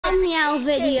meow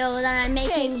video that I'm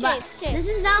making, but this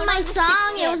is not my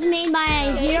song. It was made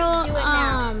by Zero.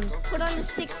 Put on the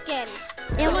 6 skins.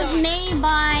 It was made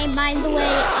by the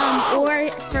way, or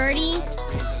 30.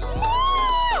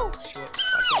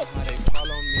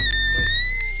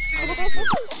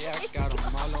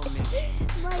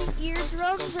 My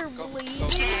eardrums are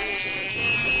bleeding.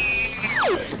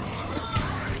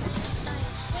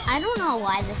 I don't know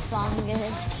why this song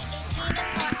is.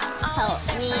 Help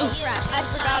me. Oh crap, I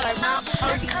forgot I'm not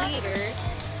party leader.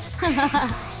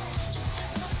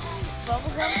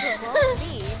 Bubblegum promote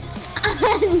me.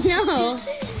 No.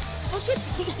 Look at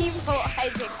the emo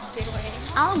Isaac's doing.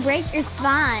 I'll break your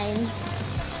spine.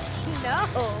 No.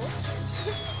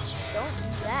 Don't do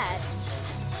that.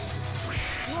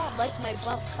 You won't like my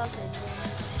buff cousin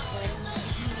when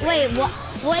Wait,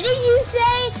 what did you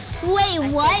say? Wait,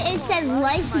 what? It said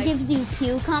life gives you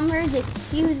cucumbers?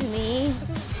 Excuse me.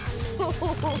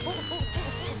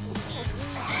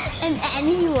 In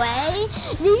any way?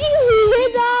 Did you hear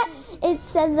that? It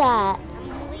said that.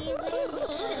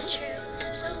 It's true.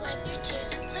 So wipe your tears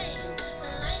and play.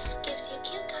 When life gives you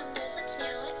cucumbers, let's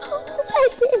meow it all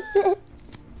away.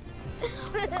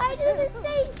 Why does it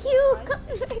say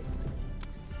cucumbers?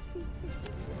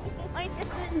 Why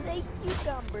does it say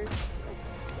cucumbers?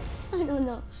 I don't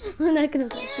know. I'm not gonna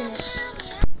mention it.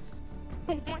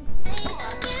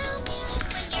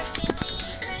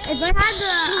 If I had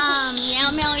the meow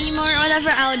meow emote or whatever,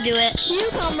 I would do it.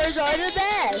 Cucumbers are the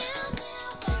best.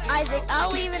 Isaac,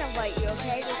 I'll even invite you,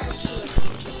 okay? Just to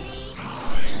see.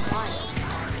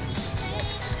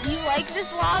 You like this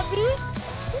lobby?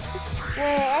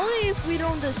 Well, only if we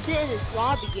don't just sit in this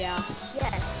lobby, yeah.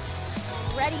 Yes.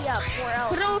 Ready up, or else.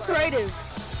 Put it on creative.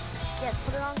 Yes,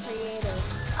 put it on creative.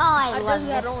 Oh, I I love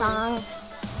just this got song.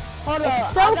 Hold It's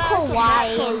on. so I got some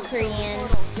kawaii macros. in Korean.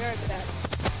 Hold on, be right back.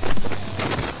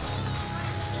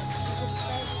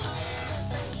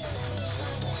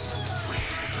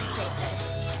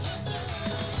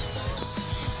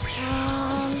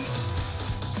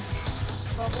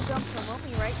 Bubblegum, promote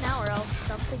me right now, or else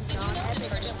something's Did you not know epic.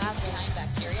 detergent leaves behind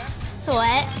bacteria?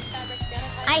 What? Use fabric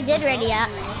sanitizer. I did ready up.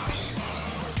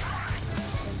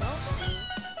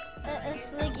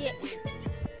 It's like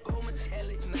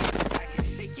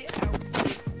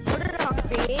put it on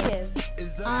creative.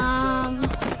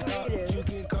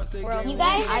 You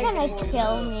guys are gonna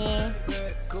kill me.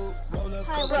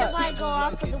 Hi, what if I go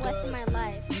off for the rest of my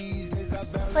life?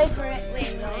 Wait for it.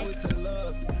 Wait.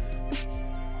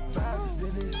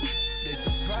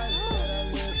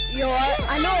 Yo,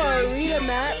 I know an arena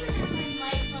map.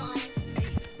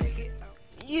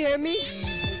 You hear me?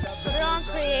 Put it on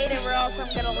creative, or else I'm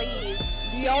gonna leave.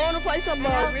 Do y'all want to play some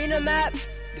arena map?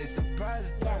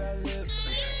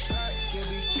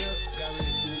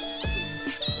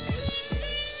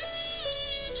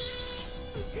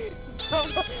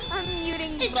 I'm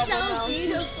muting It's so Bubblegum.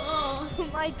 beautiful.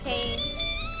 My pain.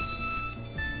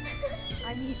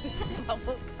 I'm muting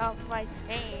Bubblegum. My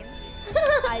pain.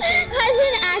 I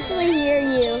didn't actually hear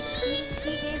you.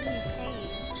 He gave me pain.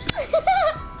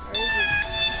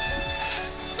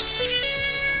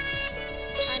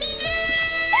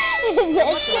 Is it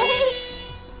okay?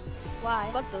 Why?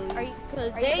 Cause Are you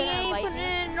they gonna ain't invite putting me?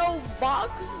 in no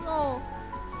box, no.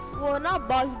 Well, not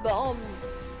box, but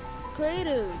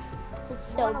creative. It's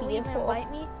so Wanna leave and beautiful.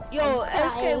 invite me? Yo, I'm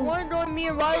SK, crying. wanna join me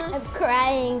and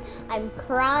Rylan? I'm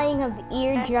crying of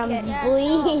eardrums Yeah,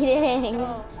 bleeding.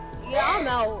 Oh. Yeah, I'm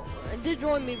out. Just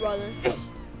join me, brother.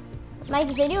 My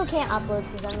video can't upload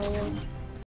for some reason.